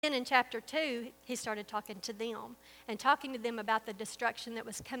Then in chapter 2, he started talking to them and talking to them about the destruction that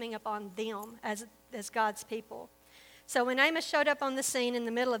was coming upon them as God's people. So when Amos showed up on the scene in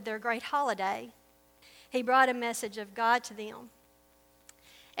the middle of their great holiday, he brought a message of God to them.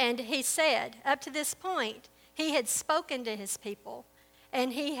 And he said, up to this point, he had spoken to his people,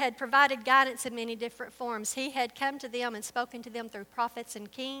 and he had provided guidance in many different forms. He had come to them and spoken to them through prophets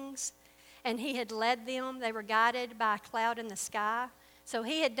and kings, and he had led them. They were guided by a cloud in the sky. So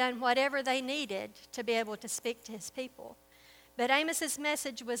he had done whatever they needed to be able to speak to his people. But Amos's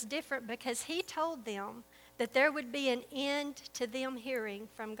message was different because he told them that there would be an end to them hearing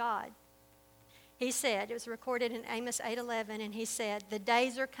from God. He said, it was recorded in Amos 8:11, and he said, "The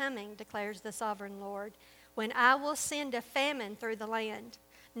days are coming, declares the sovereign Lord, when I will send a famine through the land,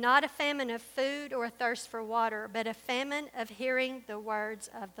 not a famine of food or a thirst for water, but a famine of hearing the words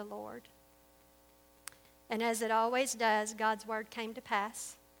of the Lord." And as it always does, God's word came to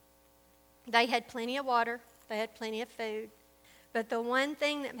pass. They had plenty of water, they had plenty of food, but the one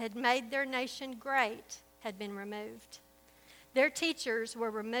thing that had made their nation great had been removed. Their teachers were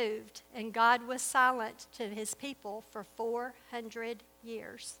removed, and God was silent to his people for 400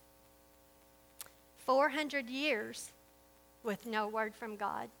 years. 400 years with no word from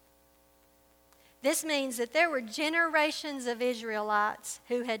God. This means that there were generations of Israelites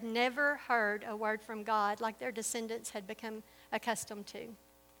who had never heard a word from God like their descendants had become accustomed to.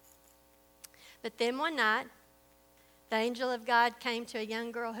 But then one night, the angel of God came to a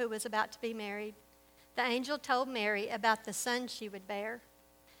young girl who was about to be married. The angel told Mary about the son she would bear.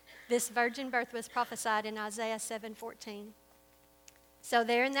 This virgin birth was prophesied in Isaiah 7:14. So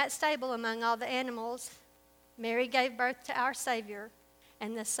there in that stable among all the animals, Mary gave birth to our Savior,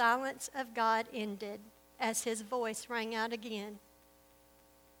 and the silence of God ended as his voice rang out again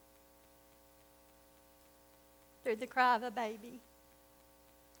through the cry of a baby.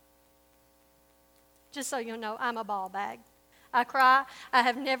 Just so you'll know, I'm a ball bag. I cry. I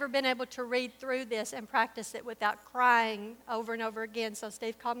have never been able to read through this and practice it without crying over and over again. So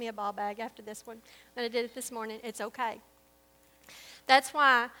Steve called me a ball bag after this one. And I did it this morning. It's okay. That's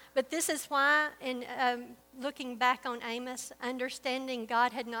why, but this is why, in looking back on Amos, understanding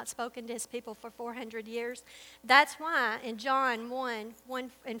God had not spoken to his people for 400 years, that's why in John 1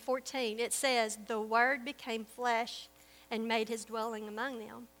 and 14, it says, "The Word became flesh and made his dwelling among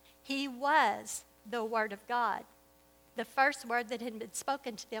them." He was the Word of God, the first word that had been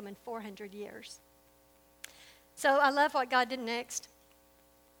spoken to them in 400 years. So I love what God did next.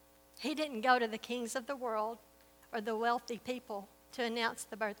 He didn't go to the kings of the world or the wealthy people to announce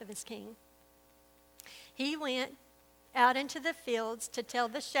the birth of his king. He went out into the fields to tell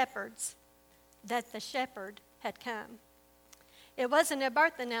the shepherds that the shepherd had come. It wasn't a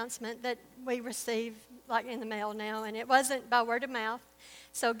birth announcement that we receive like in the mail now, and it wasn't by word of mouth.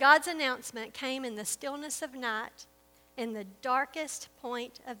 So God's announcement came in the stillness of night, in the darkest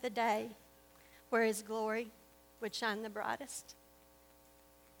point of the day, where his glory would shine the brightest.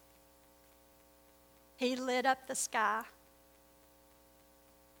 He lit up the sky.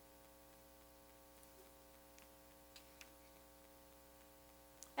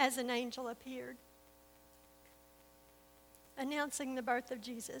 As an angel appeared, announcing the birth of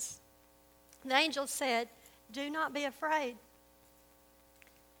Jesus. The angel said, "Do not be afraid.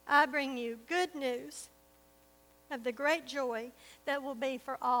 I bring you good news of the great joy that will be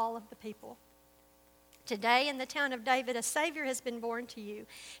for all of the people. Today in the town of David, a Savior has been born to you.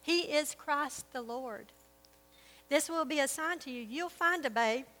 He is Christ the Lord. This will be a sign to you. You'll find a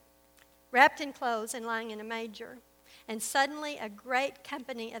babe wrapped in clothes and lying in a manger." And suddenly a great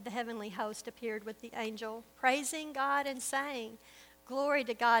company of the heavenly host appeared with the angel, praising God and saying, "Glory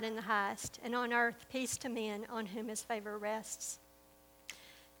to God in the highest, and on earth peace to men on whom his favor rests."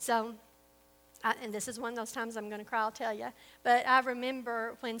 So, and this is one of those times I'm going to cry, I'll tell you. But I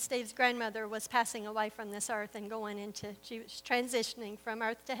remember when Steve's grandmother was passing away from this earth and she was transitioning from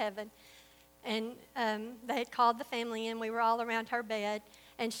earth to heaven. And they had called the family in. We were all around her bed.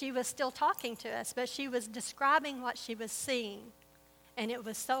 And she was still talking to us, but she was describing what she was seeing. And it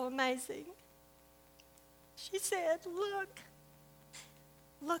was so amazing. She said,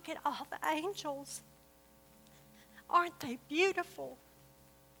 look at all the angels. Aren't they beautiful?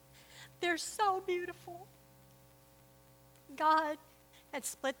 They're so beautiful." God had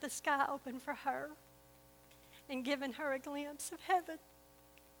split the sky open for her and given her a glimpse of heaven.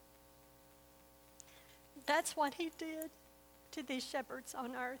 That's what he did to these shepherds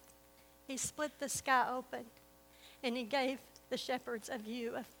on earth. He split the sky open, and he gave the shepherds a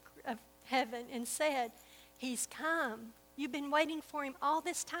view of heaven and said, "He's come. You've been waiting for him all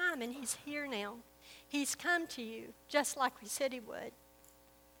this time, and he's here now. He's come to you, just like we said he would."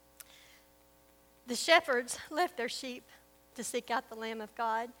 The shepherds left their sheep to seek out the Lamb of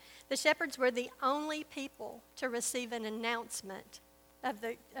God. The shepherds were the only people to receive an announcement of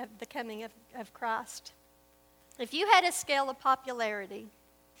the coming of Christ. If you had a scale of popularity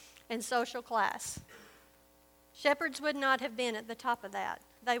and social class, shepherds would not have been at the top of that.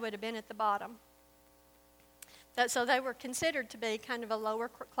 They would have been at the bottom. So they were considered to be kind of a lower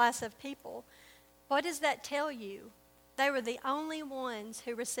class of people. What does that tell you? They were the only ones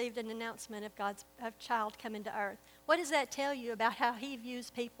who received an announcement of God's child coming to earth. What does that tell you about how he views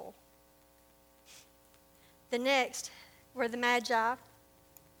people? The next were the Magi.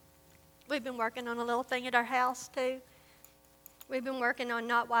 We've been working on a little thing at our house too. We've been working on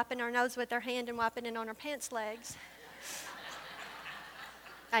not wiping our nose with our hand and wiping it on our pants legs.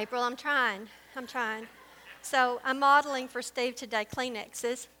 April, I'm trying. So I'm modeling for Steve today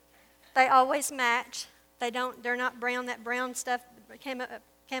Kleenexes. They always match. They're not brown, that brown stuff,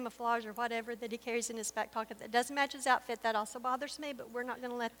 camouflage or whatever that he carries in his back pocket that doesn't match his outfit. That also bothers me, but we're not going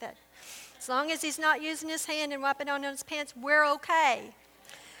to let that. As long as he's not using his hand and wiping on his pants, we're okay.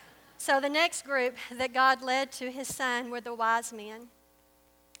 So the next group that God led to his son were the wise men.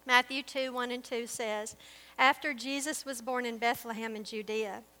 Matthew 2:1-2 says, after Jesus was born in Bethlehem in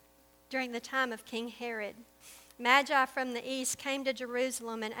Judea, during the time of King Herod, Magi from the east came to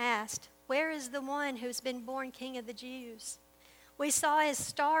Jerusalem and asked, where is the one who's been born King of the Jews? We saw his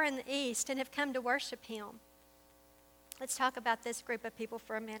star in the east and have come to worship him. Let's talk about this group of people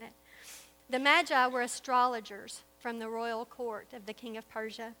for a minute. The Magi were astrologers from the royal court of the king of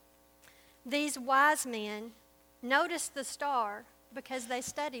Persia. These wise men noticed the star because they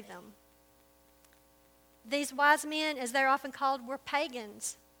studied them. These wise men, as they're often called, were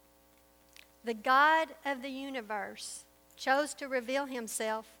pagans. The God of the universe chose to reveal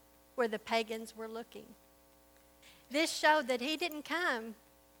himself where the pagans were looking. This showed that his son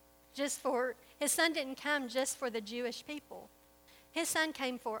didn't come just for the Jewish people. His son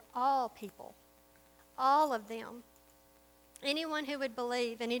came for all people, all of them, anyone who would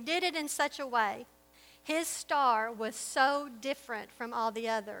believe. And he did it in such a way, his star was so different from all the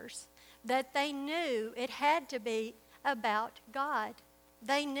others that they knew it had to be about God.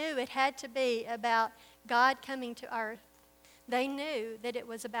 They knew it had to be about God coming to earth. They knew that it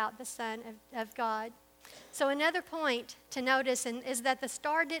was about the Son of God. So another point to notice is that the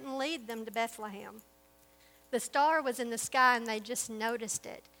star didn't lead them to Bethlehem. The star was in the sky and they just noticed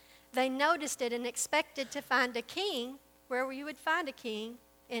it. They noticed it and expected to find a king where you would find a king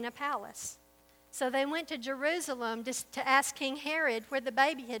in a palace. So they went to Jerusalem just to ask King Herod where the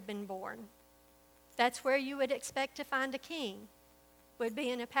baby had been born. That's where you would expect to find a king, would be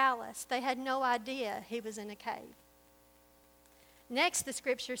in a palace. They had no idea he was in a cave. Next, the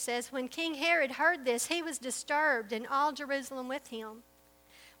scripture says, when King Herod heard this, he was disturbed, and all Jerusalem with him.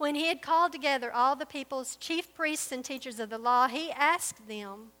 When he had called together all the people's chief priests and teachers of the law, he asked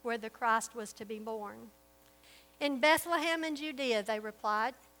them where the Christ was to be born. In Bethlehem in Judea, they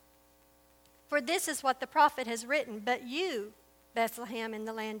replied, for this is what the prophet has written, but you, Bethlehem in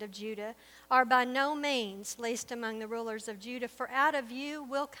the land of Judah, are by no means least among the rulers of Judah, for out of you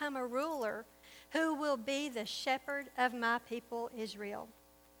will come a ruler who will be the shepherd of my people Israel.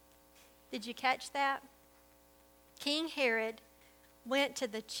 Did you catch that? King Herod went to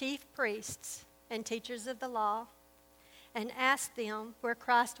the chief priests and teachers of the law and asked them where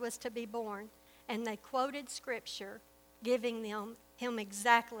Christ was to be born, and they quoted scripture giving him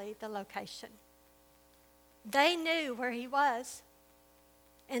exactly the location. They knew where he was,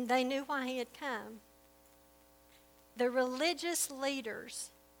 and they knew why he had come. The religious leaders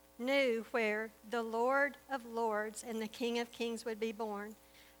knew where the Lord of Lords and the King of Kings would be born,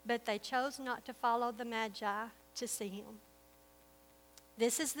 but they chose not to follow the Magi to see him.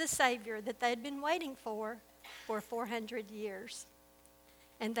 This is the Savior that they'd been waiting for 400 years,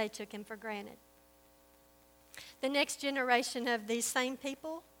 and they took him for granted. The next generation of these same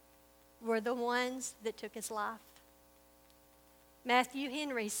people were the ones that took his life. Matthew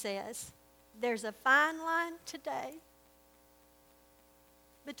Henry says, there's a fine line today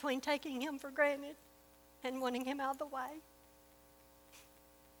between taking him for granted and wanting him out of the way.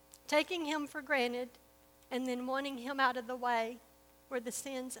 Taking him for granted and then wanting him out of the way were the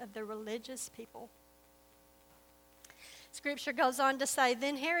sins of the religious people. Scripture goes on to say,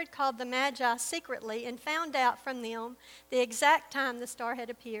 then Herod called the Magi secretly and found out from them the exact time the star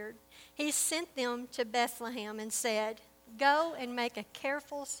had appeared. He sent them to Bethlehem and said, go and make a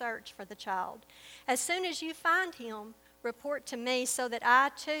careful search for the child. As soon as you find him, report to me so that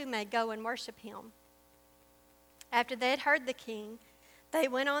I too may go and worship him. After they had heard the king, They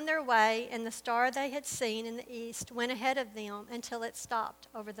went on their way, and the star they had seen in the east went ahead of them until it stopped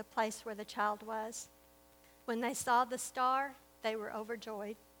over the place where the child was. When they saw the star, they were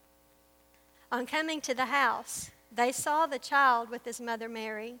overjoyed. On coming to the house, they saw the child with his mother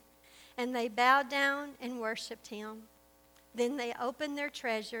Mary, and they bowed down and worshipped him. Then they opened their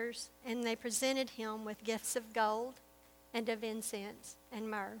treasures, and they presented him with gifts of gold and of incense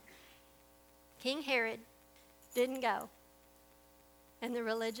and myrrh. King Herod didn't go, and the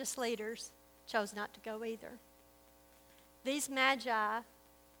religious leaders chose not to go either. These magi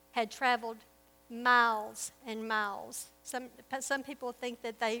had traveled miles and miles. Some people think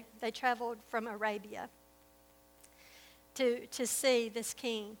that they traveled from Arabia to see this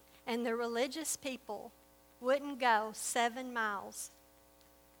king. And the religious people wouldn't go 7 miles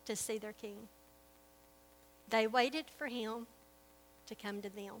to see their king. They waited for him to come to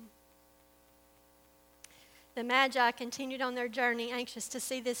them. The Magi continued on their journey, anxious to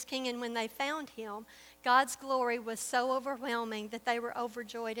see this king, and when they found him, God's glory was so overwhelming that they were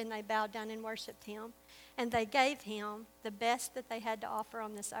overjoyed, and they bowed down and worshiped him. And they gave him the best that they had to offer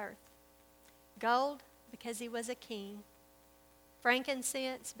on this earth. Gold, because he was a king.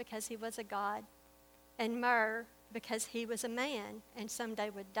 Frankincense, because he was a god. And myrrh, because he was a man and someday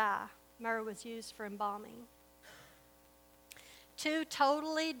would die. Myrrh was used for embalming. 2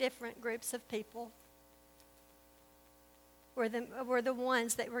 totally different groups of people were the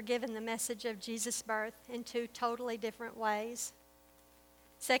ones that were given the message of Jesus' birth in 2 totally different ways.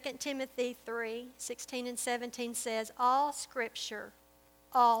 2 Timothy 3:16 and 17 says, all scripture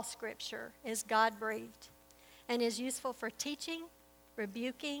is God-breathed and is useful for teaching,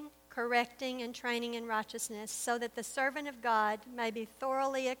 rebuking, correcting, and training in righteousness, so that the servant of God may be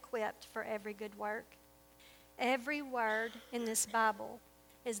thoroughly equipped for every good work. Every word in this Bible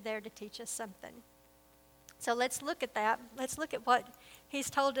is there to teach us something. So let's look at that. Let's look at what he's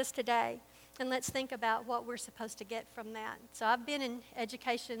told us today, and let's think about what we're supposed to get from that. So I've been in the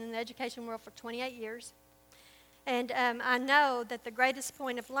education world for 28 years, and I know that the greatest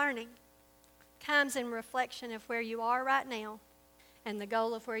point of learning comes in reflection of where you are right now and the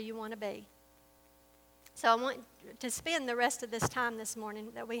goal of where you want to be. So I want to spend the rest of this time this morning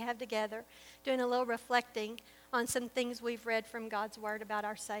that we have together doing a little reflecting on some things we've read from God's Word about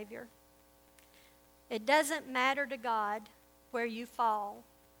our Savior. It doesn't matter to God where you fall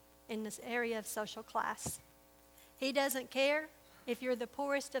in this area of social class. He doesn't care if you're the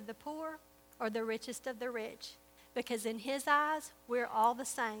poorest of the poor or the richest of the rich, because in his eyes, we're all the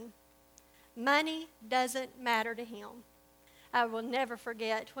same. Money doesn't matter to him. I will never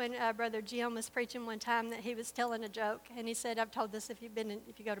forget when Brother Jim was preaching one time that he was telling a joke, and he said, I've told this if you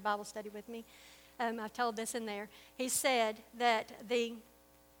go to Bible study with me, I've told this in there. He said that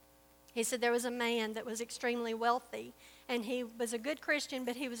there was a man that was extremely wealthy, and he was a good Christian,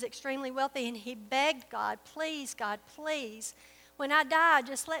 but he was extremely wealthy, and he begged God, please, when I die,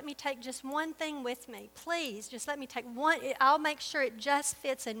 just let me take just one thing with me. Please, just let me take one. I'll make sure it just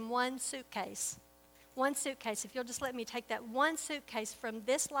fits in one suitcase. One suitcase. If you'll just let me take that one suitcase from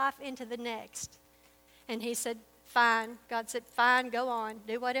this life into the next. And he said, fine. God said, fine, go on.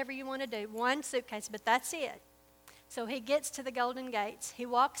 Do whatever you want to do. One suitcase, but that's it. So he gets to the Golden Gates. He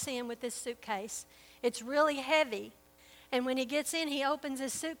walks in with this suitcase. It's really heavy. And when he gets in, he opens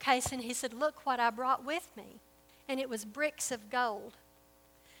his suitcase and he said, look what I brought with me. And it was bricks of gold.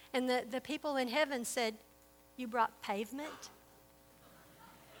 And the people in heaven said, you brought pavement?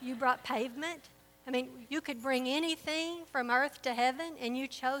 You brought pavement? I mean, you could bring anything from earth to heaven, and you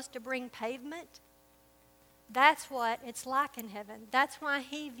chose to bring pavement? That's what it's like in heaven. That's why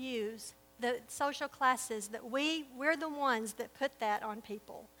he views the social classes that we're the ones that put that on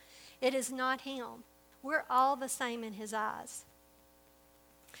people. It is not him. We're all the same in his eyes.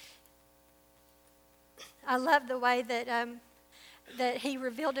 I love the way that he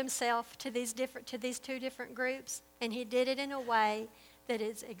revealed himself to these 2 different groups, and he did it in a way that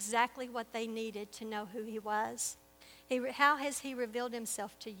is exactly what they needed to know who he was. How has he revealed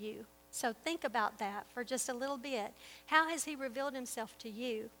himself to you? So think about that for just a little bit. How has he revealed himself to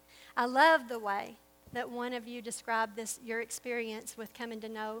you? I love the way that one of you described your experience with coming to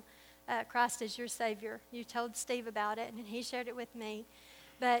know Christ as your Savior. You told Steve about it, and he shared it with me.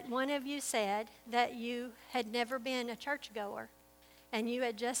 But one of you said that you had never been a churchgoer, and you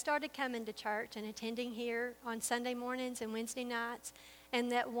had just started coming to church and attending here on Sunday mornings and Wednesday nights, and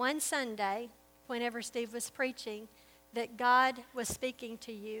that one Sunday, whenever Steve was preaching, that God was speaking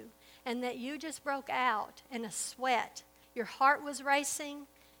to you, and that you just broke out in a sweat. Your heart was racing.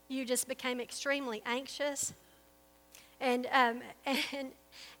 You just became extremely anxious, and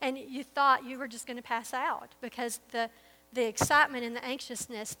you thought you were just going to pass out because The excitement and the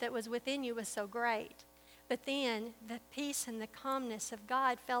anxiousness that was within you was so great. But then the peace and the calmness of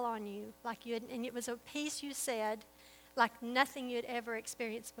God fell on you, and it was a peace, you said, like nothing you had ever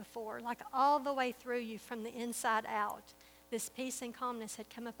experienced before, like all the way through you from the inside out. This peace and calmness had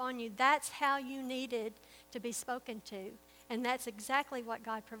come upon you. That's how you needed to be spoken to. And that's exactly what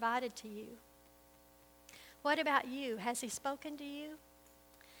God provided to you. What about you? Has He spoken to you?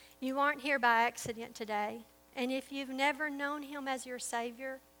 You aren't here by accident today. And if you've never known Him as your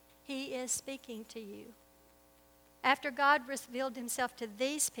Savior, He is speaking to you. After God revealed Himself to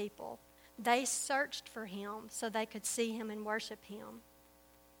these people, they searched for Him so they could see Him and worship Him.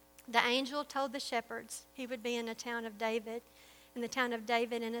 The angel told the shepherds he would be in the town of David, in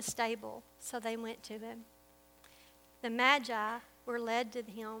a stable, so they went to Him. The Magi were led to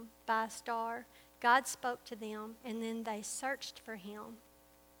Him by a star. God spoke to them, and then they searched for Him.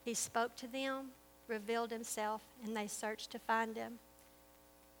 He spoke to them, revealed Himself, and they searched to find Him.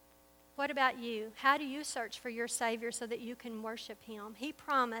 What about you? How do you search for your Savior so that you can worship Him? He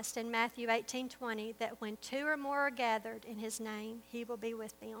promised in Matthew 18:20 that when 2 or more are gathered in His name, He will be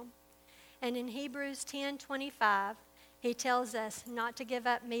with them. And in Hebrews 10:25, He tells us not to give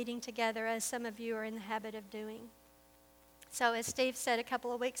up meeting together as some of you are in the habit of doing. So as Steve said a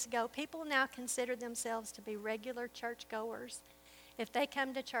couple of weeks ago, people now consider themselves to be regular church goers if they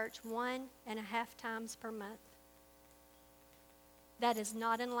come to church 1.5 times per month. That is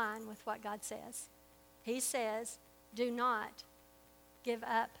not in line with what God says. He says, do not give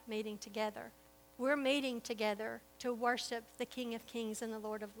up meeting together. We're meeting together to worship the King of Kings and the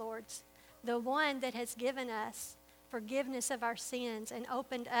Lord of Lords, the one that has given us forgiveness of our sins and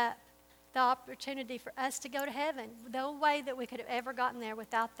opened up the opportunity for us to go to heaven. No way that we could have ever gotten there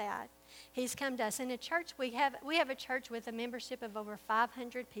without that. He's come to us. In a church, we have a church with a membership of over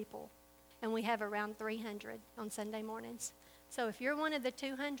 500 people, and we have around 300 on Sunday mornings. So if you're one of the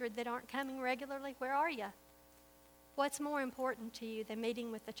 200 that aren't coming regularly, where are you? What's more important to you than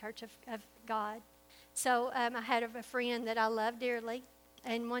meeting with the church of God? So I had a friend that I love dearly,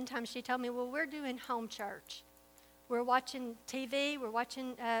 and one time she told me, well, we're doing home church. We're watching TV, we're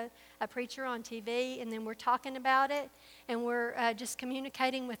watching a preacher on TV, and then we're talking about it, and we're just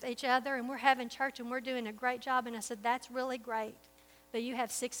communicating with each other, and we're having church, and we're doing a great job. And I said, that's really great, but you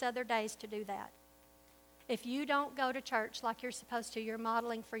have 6 other days to do that. If you don't go to church like you're supposed to, you're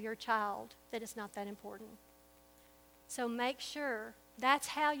modeling for your child that it's not that important. So make sure that's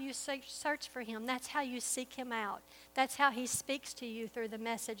how you search for Him. That's how you seek Him out. That's how He speaks to you through the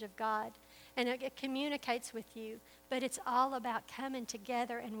message of God. And it communicates with you. But it's all about coming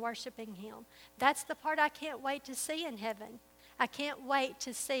together and worshiping Him. That's the part I can't wait to see in heaven. I can't wait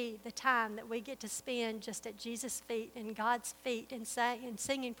to see the time that we get to spend just at Jesus' feet and God's feet and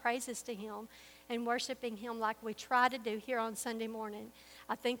singing praises to Him and worshiping Him like we try to do here on Sunday morning.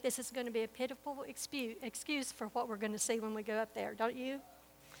 I think this is going to be a pitiful excuse for what we're going to see when we go up there, don't you?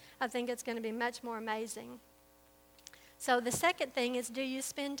 I think it's going to be much more amazing. So the second thing is, do you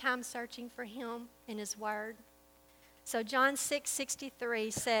spend time searching for Him in His Word? So John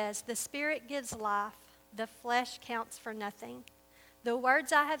 6:63 says, the Spirit gives life, the flesh counts for nothing. The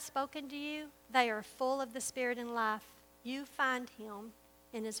words I have spoken to you, they are full of the Spirit and life. You find Him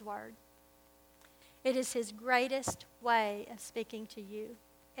in His Word. It is His greatest way of speaking to you.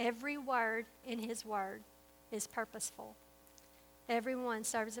 Every word in His Word is purposeful. Every one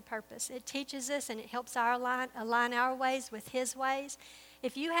serves a purpose. It teaches us and it helps align our ways with His ways.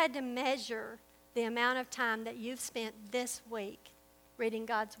 If you had to measure the amount of time that you've spent this week reading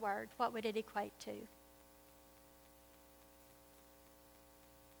God's Word, what would it equate to?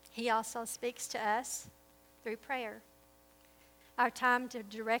 He also speaks to us through prayer. Our time to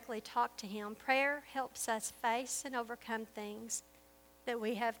directly talk to Him. Prayer helps us face and overcome things that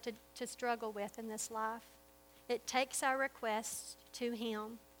we have to struggle with in this life. It takes our requests to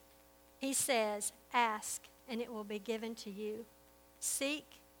Him. He says, ask and it will be given to you. Seek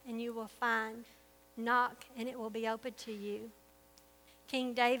and you will find. Knock and it will be opened to you.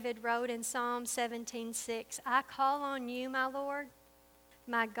 King David wrote in Psalm 17:6, I call on you, my Lord,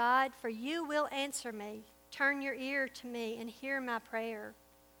 my God, for you will answer me. Turn your ear to me and hear my prayer.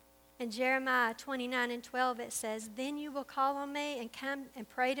 In Jeremiah 29:12 it says, then you will call on me and come and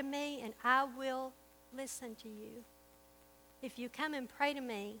pray to me, and I will listen to you. If you come and pray to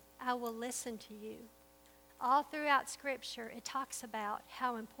me, I will listen to you. All throughout Scripture, it talks about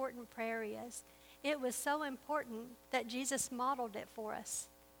how important prayer is. It was so important that Jesus modeled it for us.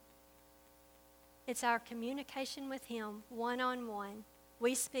 It's our communication with Him one-on-one.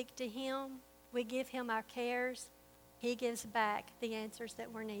 We speak to Him. We give Him our cares. He gives back the answers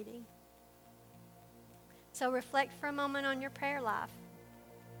that we're needing. So reflect for a moment on your prayer life.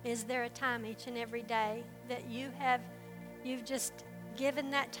 Is there a time each and every day that you've just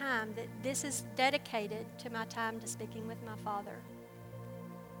given that time, that this is dedicated to my time to speaking with my Father,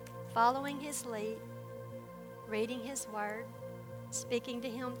 following His lead, reading His Word, speaking to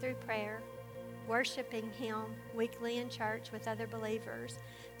Him through prayer, worshiping Him weekly in church with other believers?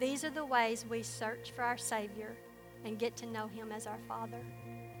 These are the ways we search for our Savior and get to know Him as our Father.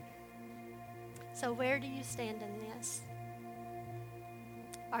 So where do you stand in this?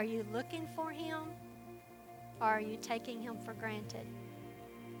 Are you looking for Him, or are you taking Him for granted?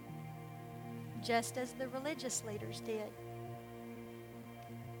 Just as the religious leaders did.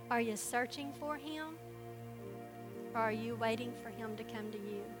 Are you searching for Him, or are you waiting for Him to come to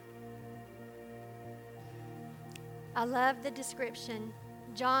you? I love the description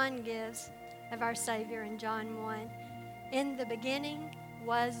John gives of our Savior in John 1. In the beginning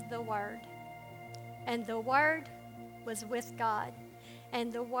was the Word, and the Word was with God,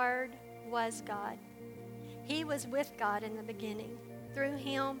 and the Word was God. He was with God in the beginning. Through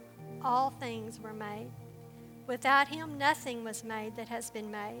Him all things were made. Without Him nothing was made that has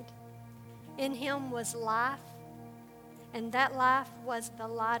been made. In Him was life, and that life was the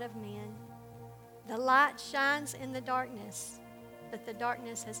light of men. The light shines in the darkness, but the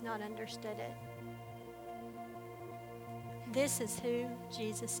darkness has not understood it. This is who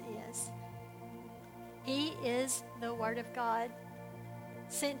Jesus is. He is the Word of God,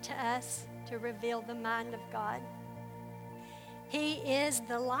 sent to us to reveal the mind of God. He is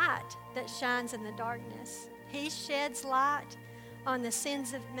the light that shines in the darkness. He sheds light on the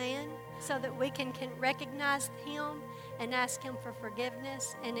sins of man so that we can recognize Him and ask Him for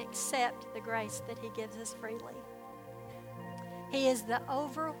forgiveness and accept the grace that He gives us freely. He is the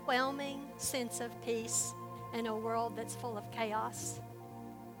overwhelming sense of peace in a world that's full of chaos.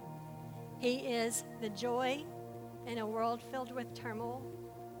 He is the joy in a world filled with turmoil.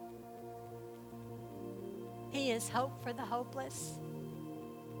 He is hope for the hopeless.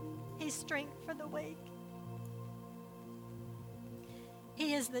 He's strength for the weak.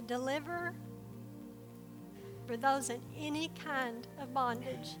 He is the deliverer for those in any kind of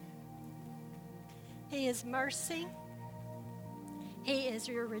bondage. He is mercy. He is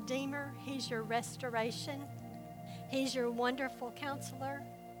your Redeemer. He's your restoration. He's your wonderful counselor.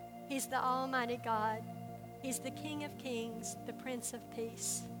 He's the Almighty God. He's the King of Kings, the Prince of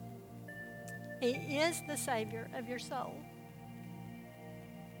Peace. He is the Savior of your soul.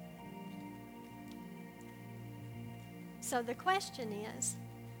 So the question is,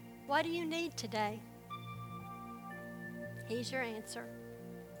 what do you need today? He's your answer.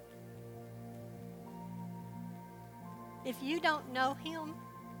 If you don't know Him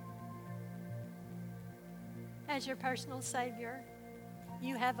as your personal Savior,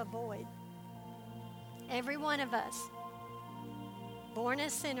 you have a void. Every one of us, born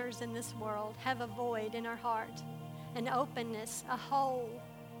as sinners in this world, have a void in our heart, an openness, a hole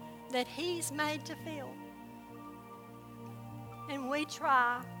that He's made to fill. And we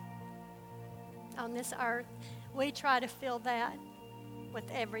try on this earth, we try to fill that with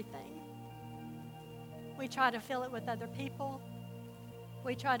everything. We try to fill it with other people.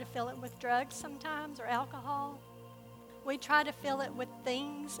 We try to fill it with drugs sometimes, or alcohol. We try to fill it with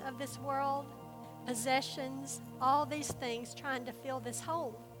things of this world, possessions, all these things, trying to fill this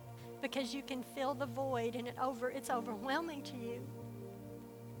hole, because you can fill the void and it's overwhelming to you.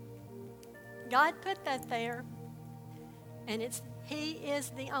 God put that there, and He is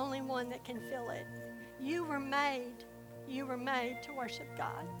the only one that can fill it. You were made to worship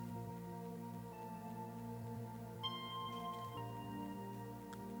God.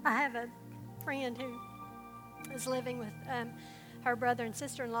 I have a friend who is living with her brother and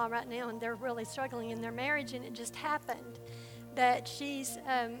sister-in-law right now, and they're really struggling in their marriage. And it just happened that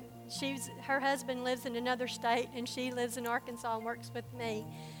her husband lives in another state, and she lives in Arkansas and works with me.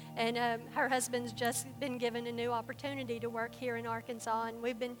 And her husband's just been given a new opportunity to work here in Arkansas, and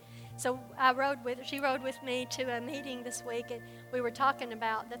she rode with me to a meeting this week, and we were talking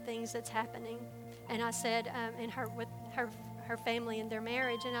about the things that's happening. And I said, with her family and their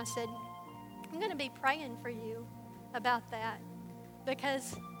marriage, and I said, I'm going to be praying for you about that,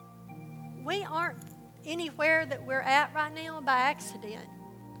 because we aren't anywhere that we're at right now by accident.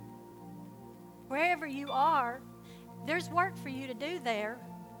 Wherever you are, there's work for you to do there.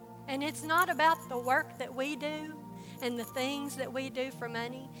 And it's not about the work that we do and the things that we do for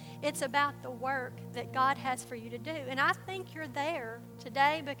money. It's about the work that God has for you to do. And I think you're there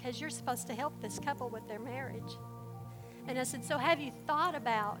today because you're supposed to help this couple with their marriage. And I said, so have you thought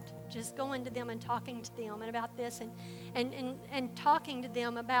about just going to them and talking to them and about this and talking to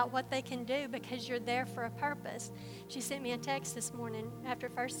them about what they can do because you're there for a purpose? She sent me a text this morning after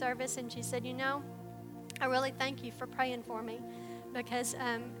first service, and she said, I really thank you for praying for me because,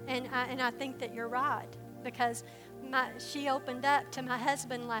 and I think that you're right, because she opened up to my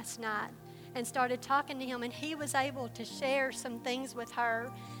husband last night and started talking to him, and he was able to share some things with her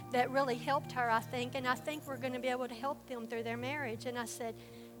that really helped her, I think, and I think we're going to be able to help them through their marriage. And I said,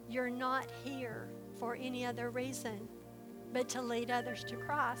 you're not here for any other reason but to lead others to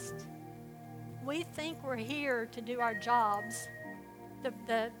Christ. We think we're here to do our jobs,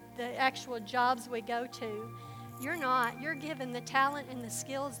 the actual jobs we go to. You're not. You're given the talent and the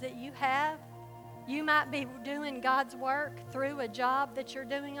skills that you have. You might be doing God's work through a job that you're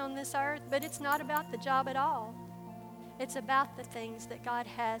doing on this earth, but it's not about the job at all. It's about the things that God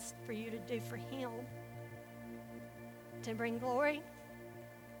has for you to do for Him, to bring glory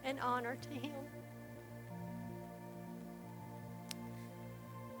and honor to Him.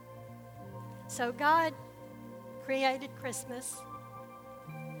 So God created Christmas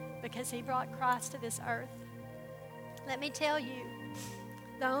because He brought Christ to this earth. Let me tell you,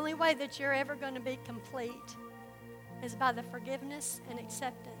 the only way that you're ever going to be complete is by the forgiveness and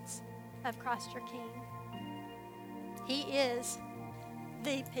acceptance of Christ your King. He is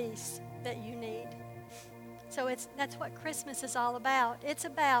the peace that you need. So that's what Christmas is all about. It's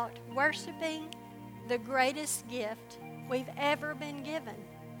about worshiping the greatest gift we've ever been given.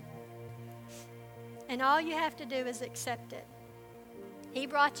 And all you have to do is accept it. He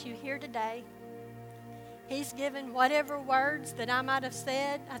brought you here today. He's given whatever words that I might have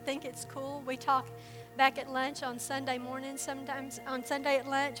said. I think it's cool. We talk back at lunch on Sunday morning. Sometimes on Sunday at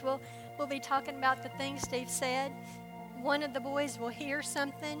lunch, we'll be talking about the things Steve said. One of the boys will hear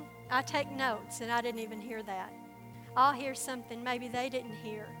something. I take notes, and I didn't even hear that. I'll hear something maybe they didn't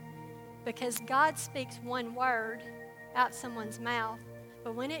hear, because God speaks one word out someone's mouth,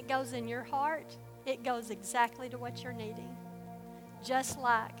 but when it goes in your heart, it goes exactly to what you're needing. Just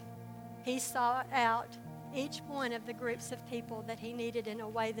like He sought out each one of the groups of people that He needed in a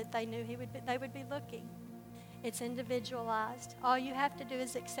way that they knew they would be looking. It's individualized. All you have to do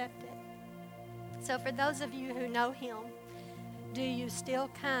is accept it. So for those of you who know Him, do you still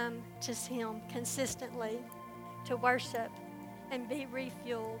come to Him consistently to worship and be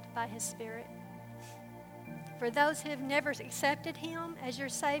refueled by His Spirit? For those who have never accepted Him as your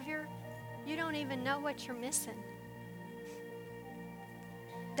Savior, you don't even know what you're missing.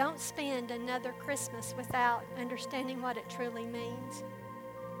 Don't spend another Christmas without understanding what it truly means.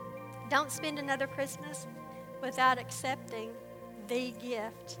 Don't spend another Christmas without accepting the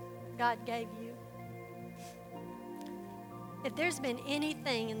gift God gave you. If there's been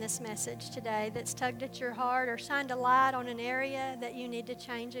anything in this message today that's tugged at your heart or shined a light on an area that you need to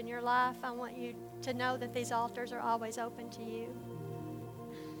change in your life, I want you to know that these altars are always open to you.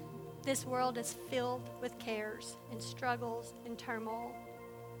 This world is filled with cares and struggles and turmoil.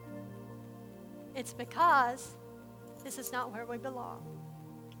 It's because this is not where we belong.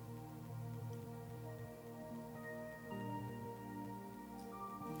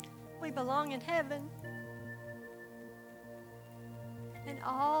 We belong in heaven. And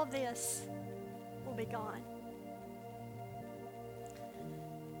all this will be gone.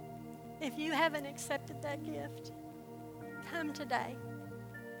 If you haven't accepted that gift, come today.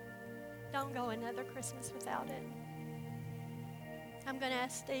 Don't go another Christmas without it. I'm going to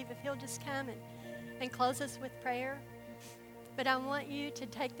ask Steve if he'll just come and close us with prayer. But I want you to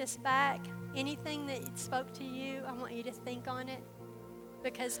take this back. Anything that spoke to you, I want you to think on it,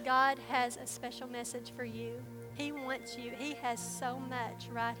 because God has a special message for you. He wants you. He has so much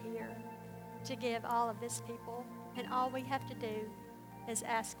right here to give all of His people. And all we have to do is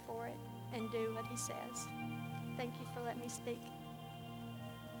ask for it and do what He says. Thank you for letting me speak.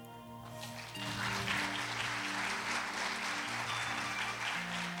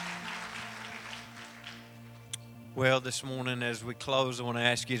 Well, this morning as we close, I want to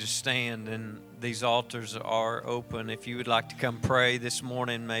ask you to stand, and these altars are open. If you would like to come pray this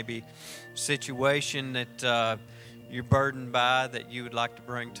morning, maybe situation that you're burdened by that you would like to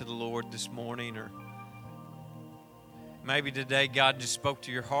bring to the Lord this morning, or maybe today God just spoke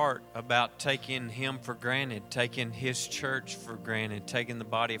to your heart about taking Him for granted, taking His church for granted, taking the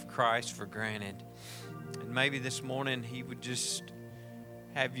body of Christ for granted. And maybe this morning He would just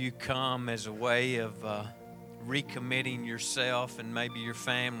have you come as a way of recommitting yourself and maybe your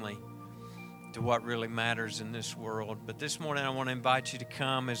family to what really matters in this world. But this morning I want to invite you to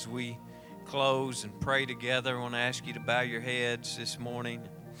come as we close and pray together. I want to ask you to bow your heads this morning.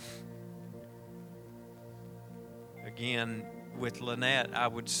 Again, with Lynette, I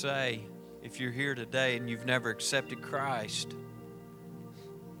would say, if you're here today and you've never accepted Christ,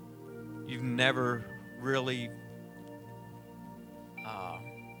 you've never really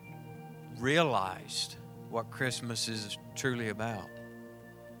realized what Christmas is truly about.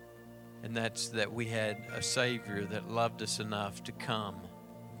 And that's that we had a Savior that loved us enough to come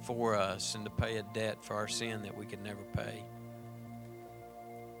for us and to pay a debt for our sin that we could never pay.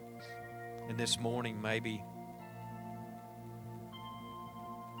 And this morning, maybe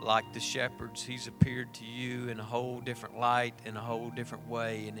like the shepherds, He's appeared to you in a whole different light, in a whole different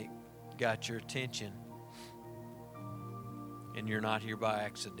way, and it got your attention. And you're not here by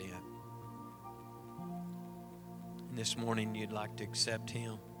accident. And this morning, you'd like to accept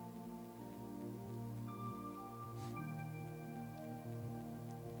Him.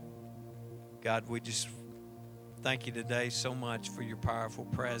 God, we just thank you today so much for your powerful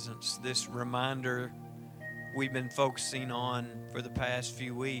presence. This reminder we've been focusing on for the past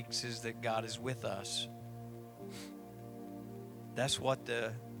few weeks is that God is with us. That's what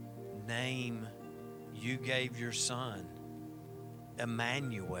the name you gave your Son,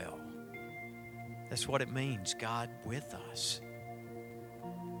 Emmanuel. That's what it means, God with us.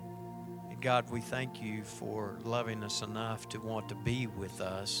 And God, we thank you for loving us enough to want to be with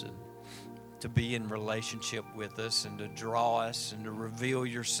us and to be in relationship with us and to draw us and to reveal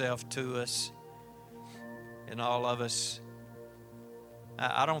yourself to us. And all of us,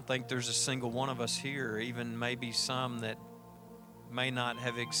 I don't think there's a single one of us here, even maybe some that may not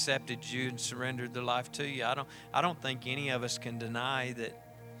have accepted you and surrendered their life to you. I don't think any of us can deny that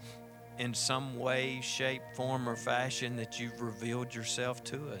in some way, shape, form, or fashion that you've revealed yourself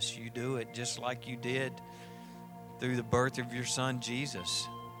to us. You do it just like you did through the birth of your Son, Jesus.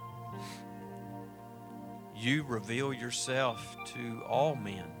 You reveal yourself to all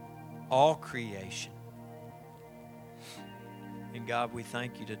men, all creation. And God, we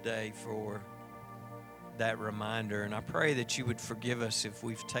thank you today for that reminder. And I pray that you would forgive us if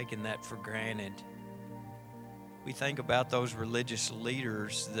we've taken that for granted. We think about those religious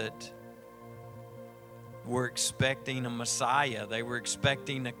leaders that were expecting a Messiah. They were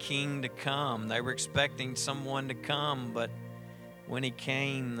expecting a king to come. They were expecting someone to come. But when he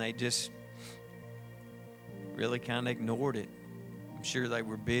came, they just really kind of ignored it. I'm sure they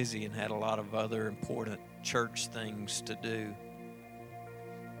were busy and had a lot of other important church things to do.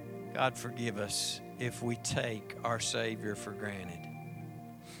 God, forgive us if we take our Savior for granted.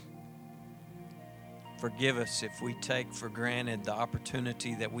 Forgive us if we take for granted the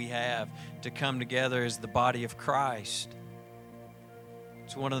opportunity that we have to come together as the body of Christ.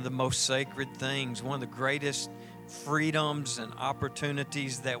 It's one of the most sacred things, one of the greatest freedoms and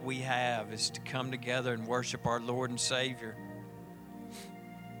opportunities that we have is to come together and worship our Lord and Savior.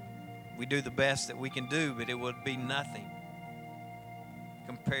 We do the best that we can do, but it would be nothing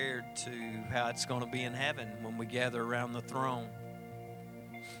compared to how it's going to be in heaven when we gather around the throne.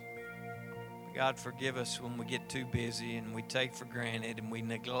 God, forgive us when we get too busy and we take for granted and we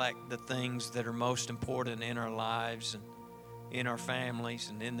neglect the things that are most important in our lives and in our families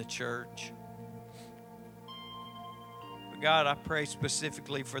and in the church. But God, I pray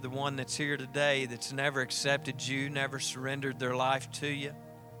specifically for the one that's here today that's never accepted you, never surrendered their life to you.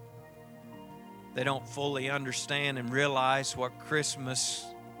 They don't fully understand and realize what Christmas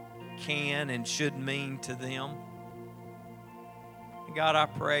can and should mean to them. And God, I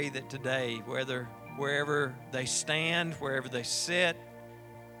pray that today, wherever they stand, wherever they sit,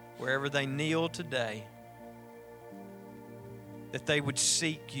 wherever they kneel today, that they would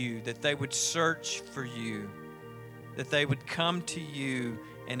seek you, that they would search for you, that they would come to you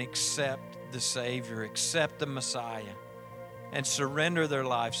and accept the Savior, accept the Messiah, and surrender their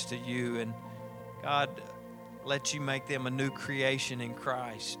lives to you. And God, let you make them a new creation in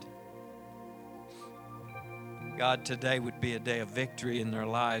Christ. God, today would be a day of victory in their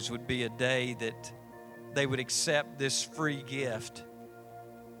lives, would be a day that they would accept this free gift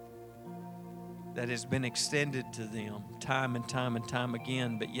that has been extended to them time and time and time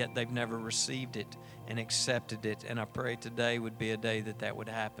again, but yet they've never received it and accepted it. And I pray today would be a day that would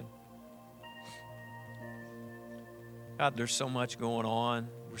happen. God, there's so much going on.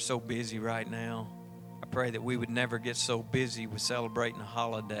 We're so busy right now. I pray that we would never get so busy with celebrating a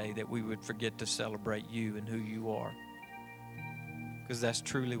holiday that we would forget to celebrate you and who you are, because that's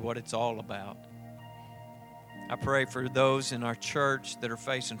truly what it's all about. I pray for those in our church that are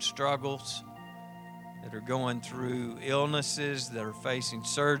facing struggles, that are going through illnesses, that are facing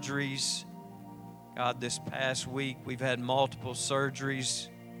surgeries. God, this past week we've had multiple surgeries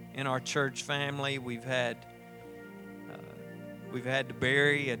in our church family. We've had to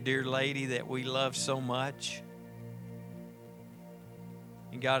bury a dear lady that we love so much.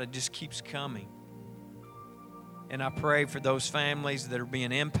 And God, it just keeps coming. And I pray for those families that are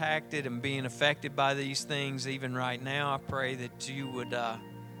being impacted and being affected by these things even right now. I pray that you would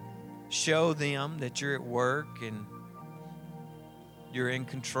show them that you're at work and you're in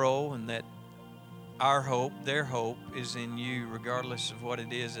control, and that our hope, their hope, is in you regardless of what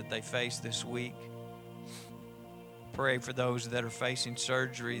it is that they face this week. Pray for those that are facing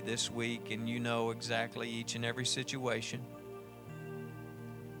surgery this week, and you know exactly each and every situation.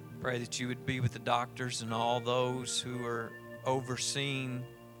 Pray that you would be with the doctors and all those who are overseeing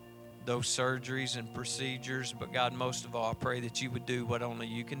those surgeries and procedures. But God, most of all, I pray that you would do what only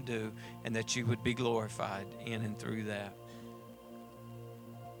you can do, and that you would be glorified in and through that.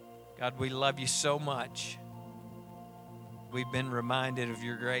 God, we love you so much. We've been reminded of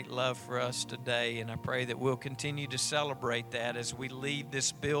your great love for us today, and I pray that we'll continue to celebrate that as we leave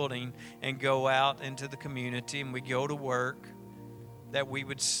this building and go out into the community and we go to work, that we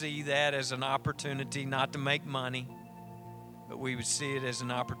would see that as an opportunity not to make money, but we would see it as an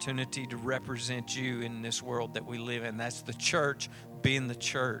opportunity to represent you in this world that we live in. That's the church being the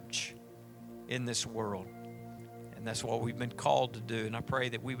church in this world. And that's what we've been called to do. And I pray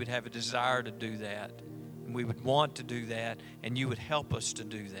that we would have a desire to do that. And we would want to do that. And you would help us to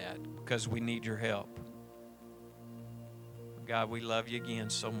do that because we need your help. God, we love you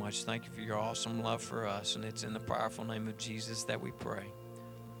again so much. Thank you for your awesome love for us. And it's in the powerful name of Jesus that we pray.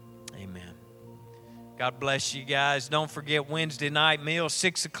 Amen. God bless you guys. Don't forget Wednesday night meal,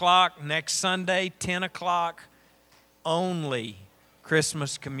 6 o'clock. Next Sunday, 10 o'clock. Only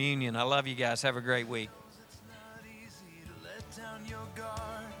Christmas communion. I love you guys. Have a great week.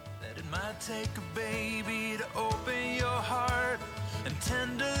 It might take a baby to open your heart and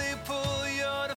tenderly pull